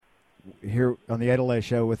here on the Adelaide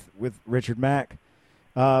Show with Richard Mack.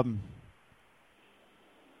 You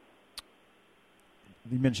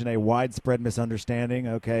mentioned a widespread misunderstanding,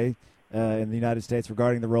 in the United States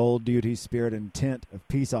regarding the role, duty, spirit, and intent of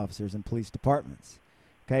peace officers and police departments.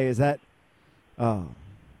 Okay, is that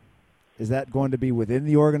going to be within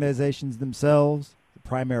the organizations themselves,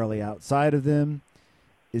 primarily outside of them?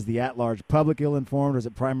 Is the at-large public ill-informed, or is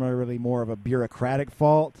it primarily more of a bureaucratic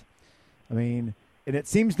fault? I mean, and it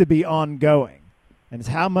seems to be ongoing. And it's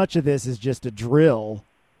how much of this is just a drill,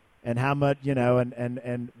 and how much,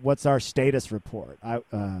 and what's our status report?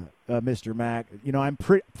 Mr. Mack,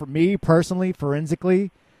 for me personally, forensically,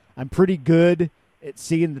 I'm pretty good at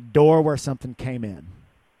seeing the door where something came in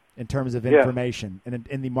terms of information and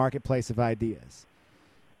in the marketplace of ideas.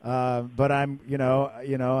 But I'm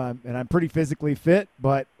pretty physically fit,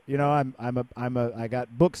 but I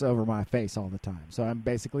got books over my face all the time, so I'm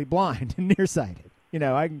basically blind and nearsighted.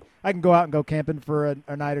 I can go out and go camping for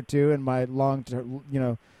a night or two, and my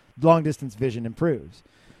long distance vision improves,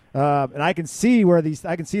 and I can see where as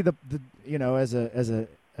a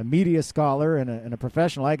media scholar and a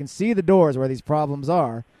professional, I can see the doors where these problems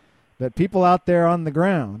are, but people out there on the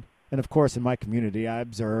ground, and of course in my community, I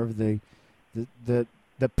observe the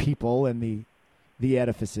people and the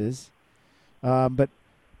edifices, but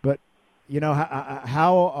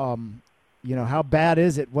how bad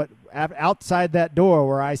is it? What outside that door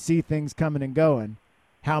where I see things coming and going?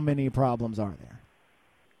 How many problems are there?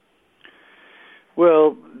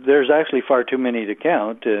 Well, there's actually far too many to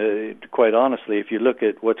count. Quite honestly, if you look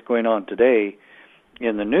at what's going on today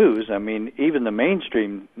in the news, I mean, even the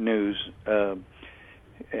mainstream news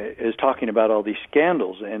is talking about all these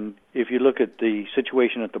scandals. And if you look at the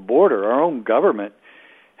situation at the border, our own government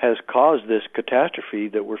has caused this catastrophe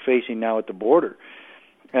that we're facing now at the border.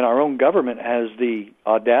 And our own government has the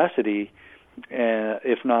audacity,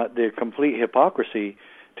 if not the complete hypocrisy,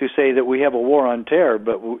 to say that we have a war on terror,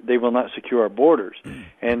 but they will not secure our borders.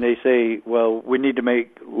 And they say, well, we need to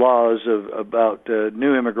make laws about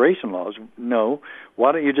new immigration laws. No,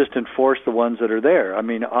 why don't you just enforce the ones that are there? I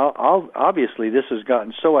mean, obviously this has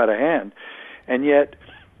gotten so out of hand, and yet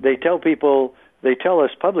they tell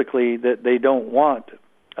us publicly that they don't want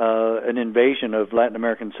an invasion of Latin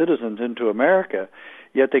American citizens into America,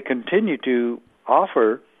 yet they continue to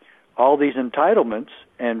offer all these entitlements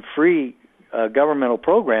and free governmental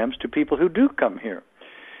programs to people who do come here,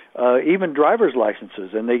 even driver's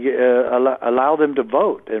licenses, and they allow them to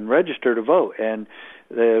vote and register to vote, and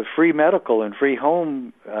free medical and free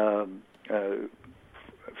home,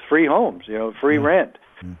 free homes, free rent,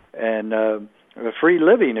 and free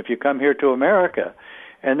living if you come here to America.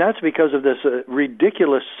 And that's because of this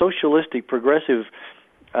ridiculous socialistic progressive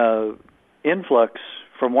influx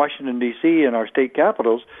from Washington, D.C. and our state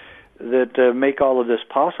capitals that make all of this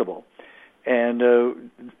possible. And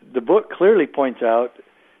the book clearly points out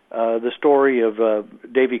the story of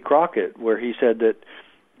Davy Crockett, where he said that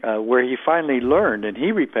where he finally learned, and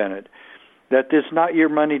he repented, that it's not your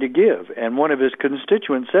money to give. And one of his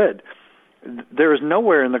constituents said, there is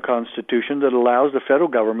nowhere in the Constitution that allows the federal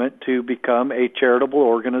government to become a charitable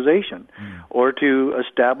organization or to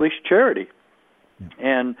establish charity.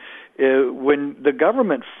 And when the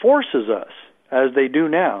government forces us, as they do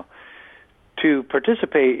now, to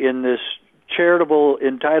participate in this charitable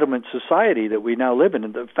entitlement society that we now live in,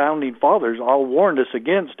 and the Founding Fathers all warned us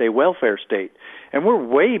against a welfare state, and we're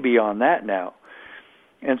way beyond that now.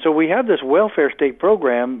 And so we have this welfare state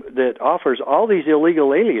program that offers all these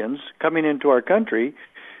illegal aliens coming into our country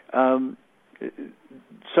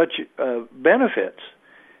such benefits,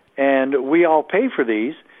 and we all pay for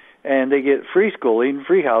these, and they get free schooling,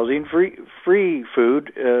 free housing, free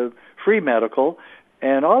food, free medical,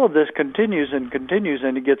 and all of this continues, and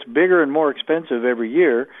it gets bigger and more expensive every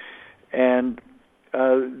year, and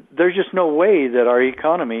there's just no way that our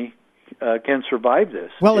economy can survive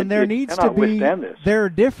this. Well, and there needs to be. There are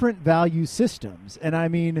different value systems, and I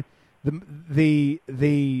mean, the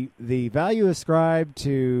value ascribed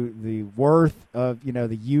to the worth of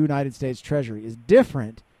the United States Treasury is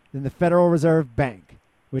different than the Federal Reserve Bank,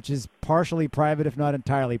 which is partially private, if not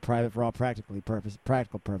entirely private, for all practical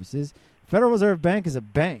purposes. Federal Reserve Bank is a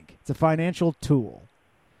bank. It's a financial tool.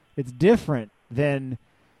 It's different than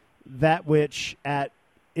that which, at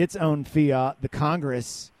its own fiat, the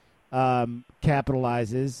Congress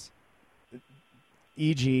capitalizes,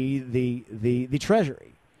 e.g., the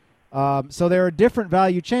Treasury. So there are different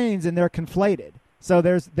value chains, and they're conflated. So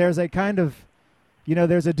there's a kind of,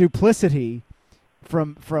 there's a duplicity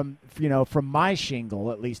from my shingle,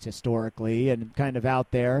 at least historically, and kind of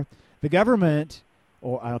out there. The government,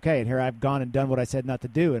 and here I've gone and done what I said not to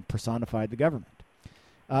do and personified the government.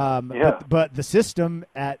 But the system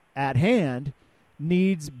at hand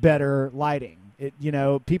needs better lighting.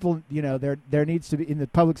 People, there needs to be, in the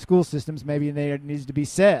public school systems, maybe there needs to be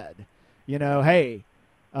said, hey,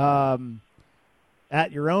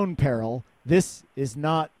 at your own peril, this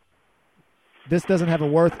doesn't have a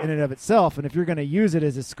worth in and of itself. And if you're going to use it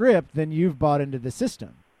as a script, then you've bought into the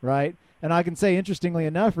system, right? And I can say, interestingly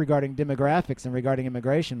enough, regarding demographics and regarding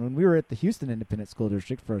immigration, when we were at the Houston Independent School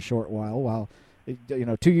District for a short while,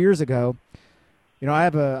 2 years ago, I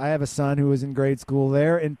have a son who was in grade school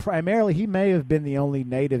there, and primarily he may have been the only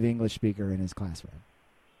native English speaker in his classroom.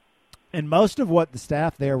 And most of what the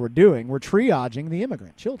staff there were doing were triaging the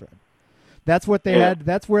immigrant children. That's what they had.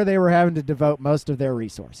 That's where they were having to devote most of their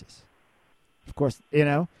resources. Of course,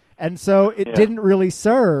 and so it didn't really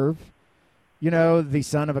serve, the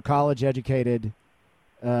son of a college-educated,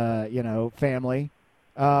 family,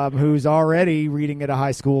 who's already reading at a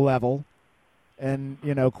high school level, and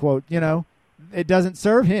quote, it doesn't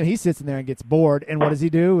serve him. He sits in there and gets bored, and what does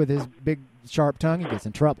he do with his big sharp tongue? He gets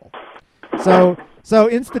in trouble. So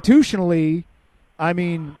institutionally, I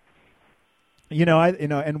mean,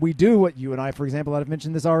 and we do what you and I, for example, I've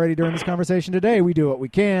mentioned this already during this conversation today. We do what we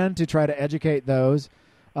can to try to educate those,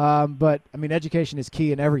 but I mean, education is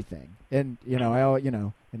key in everything, and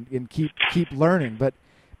and keep learning. But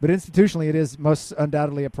institutionally, it is most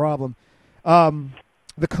undoubtedly a problem.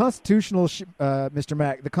 The constitutional, Mr.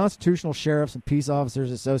 Mack, the Constitutional Sheriffs and Peace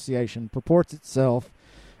Officers Association purports itself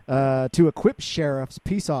to equip sheriffs,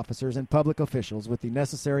 peace officers, and public officials with the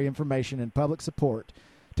necessary information and public support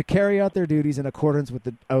to carry out their duties in accordance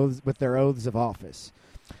with their oaths of office.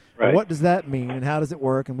 Right. What does that mean, and how does it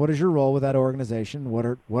work, and what is your role with that organization? What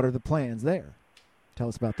are the plans there? Tell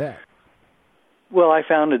us about that. Well, I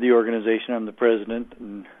founded the organization. I'm the president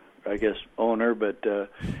and I guess owner, but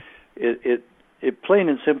it plain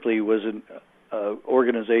and simply was an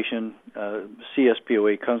organization,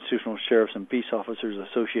 CSPOA, Constitutional Sheriffs and Peace Officers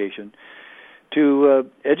Association, to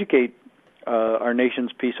educate our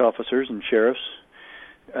nation's peace officers and sheriffs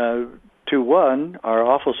to, one, our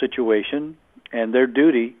awful situation and their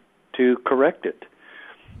duty to correct it.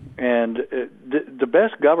 And the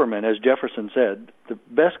best government, as Jefferson said, the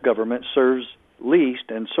best government serves least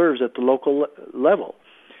and serves at the local level.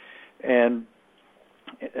 And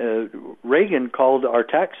Reagan called our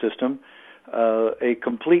tax system a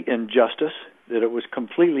complete injustice, that it was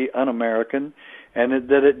completely un-American, and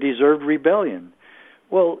that it deserved rebellion.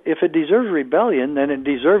 Well, if it deserves rebellion, then it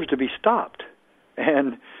deserves to be stopped.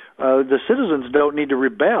 And the citizens don't need to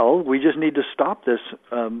rebel. We just need to stop this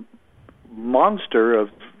monster of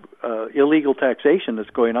illegal taxation that's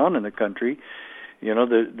going on in the country.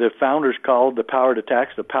 The founders called the power to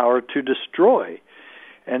tax the power to destroy.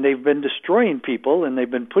 And they've been destroying people, and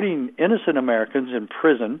they've been putting innocent Americans in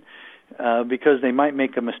prison because they might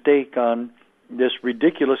make a mistake on this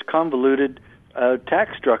ridiculous, convoluted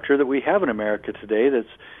tax structure that we have in America today that's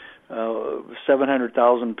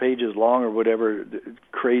 700,000 pages long or whatever the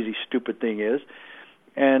crazy, stupid thing is.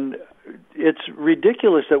 And it's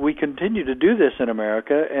ridiculous that we continue to do this in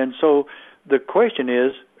America. And so the question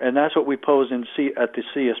is, and that's what we pose at the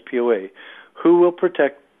CSPOA, who will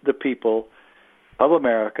protect the people of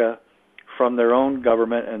America from their own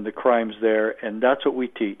government and the crimes there? And that's what we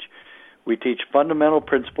teach. We teach fundamental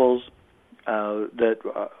principles that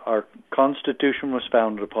our Constitution was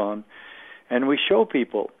founded upon, and we show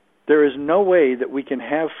people there is no way that we can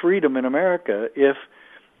have freedom in America if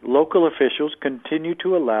local officials continue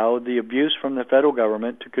to allow the abuse from the federal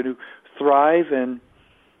government to thrive and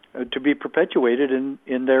to be perpetuated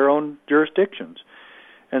in their own jurisdictions.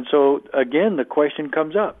 And so, again, the question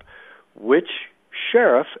comes up, which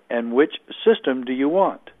sheriff and which system do you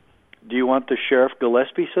want? Do you want the Sheriff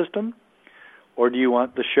Gillespie system, or do you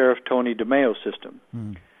want the Sheriff Tony DeMeo system?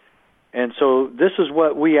 Mm. And so this is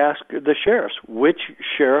what we ask the sheriffs. Which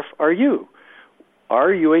sheriff are you?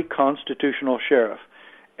 Are you a constitutional sheriff?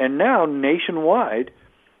 And now, nationwide,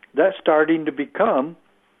 that's starting to become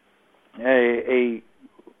a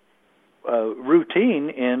routine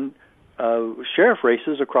in sheriff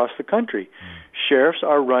races across the country. Sheriffs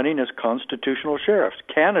are running as constitutional sheriffs.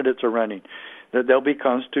 Candidates are running that they'll be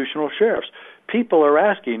constitutional sheriffs. People are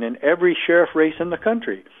asking in every sheriff race in the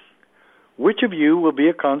country, which of you will be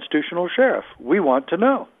a constitutional sheriff? We want to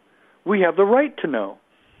know. We have the right to know.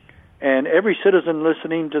 And every citizen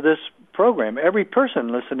listening to this program, every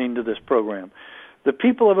person listening to this program, the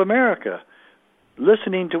people of America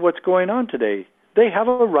listening to what's going on today, they have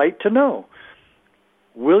a right to know.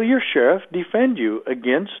 Will your sheriff defend you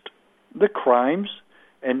against the crimes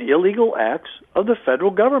and illegal acts of the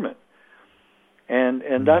federal government?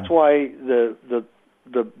 And that's why the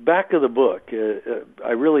the back of the book,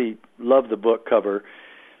 I really love the book cover.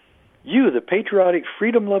 You, the patriotic,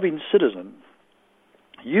 freedom-loving citizen,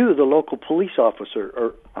 you, the local police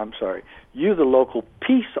officer, you, the local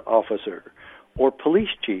peace officer or police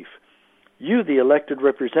chief, you, the elected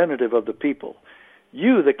representative of the people,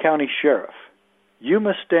 you, the county sheriff, you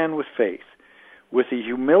must stand with faith, with the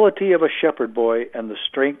humility of a shepherd boy and the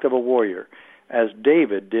strength of a warrior, as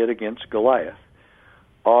David did against Goliath.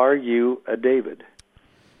 Are you a David?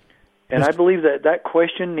 And I believe that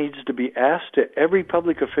question needs to be asked to every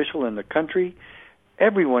public official in the country.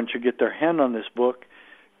 Everyone should get their hand on this book.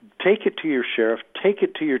 Take it to your sheriff. Take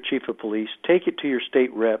it to your chief of police. Take it to your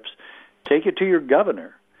state reps. Take it to your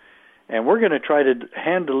governor. And we're going to try to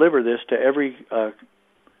hand deliver this to every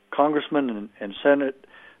congressman and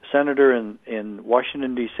senator in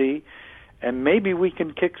Washington, D.C., and maybe we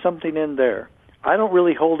can kick something in there. I don't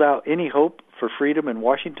really hold out any hope for freedom in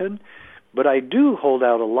Washington, but I do hold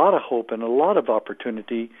out a lot of hope and a lot of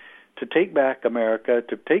opportunity to take back America,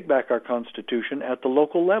 to take back our Constitution at the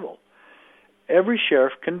local level. Every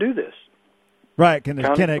sheriff can do this. Right. Can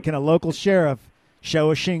a local sheriff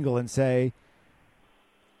show a shingle and say,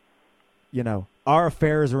 you know, our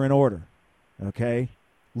affairs are in order, okay?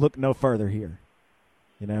 Look no further here.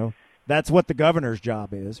 You know, that's what the governor's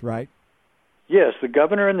job is, right? Yes, the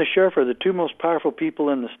governor and the sheriff are the two most powerful people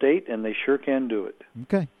in the state, and they sure can do it.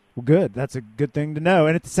 Okay. Well, good. That's a good thing to know.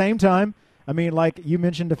 And at the same time, I mean, like you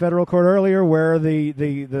mentioned the federal court earlier where the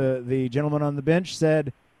gentleman on the bench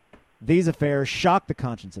said these affairs shock the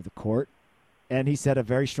conscience of the court, and he set a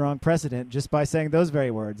very strong precedent just by saying those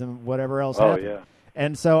very words and whatever else happened. Yeah.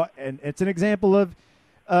 And so and it's an example of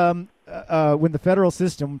when the federal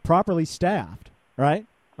system properly staffed, right?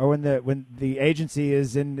 Or when the agency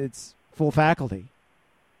is in its full faculty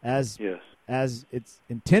as it's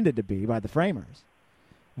intended to be by the framers,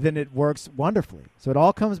 then it works wonderfully. So it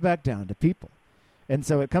all comes back down to people. And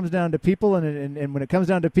so it comes down to people, and when it comes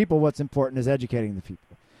down to people, what's important is educating the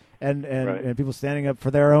people and people standing up for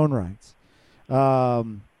their own rights.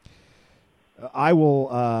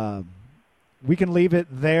 We can leave it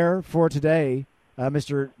there for today,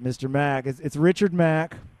 Mr. Mack. It's Richard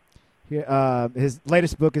Mack. His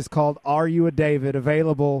latest book is called Are You a David?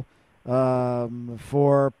 Available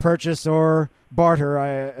for purchase or barter,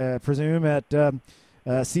 I presume, at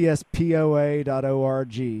CSPOA.org.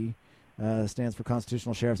 Stands for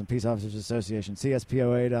Constitutional Sheriffs and Peace Officers Association,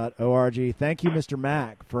 CSPOA.org. Thank you, Mr.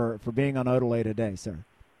 Mack, for being on Odelay today, sir.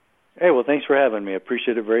 Hey, well, thanks for having me. I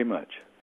appreciate it very much.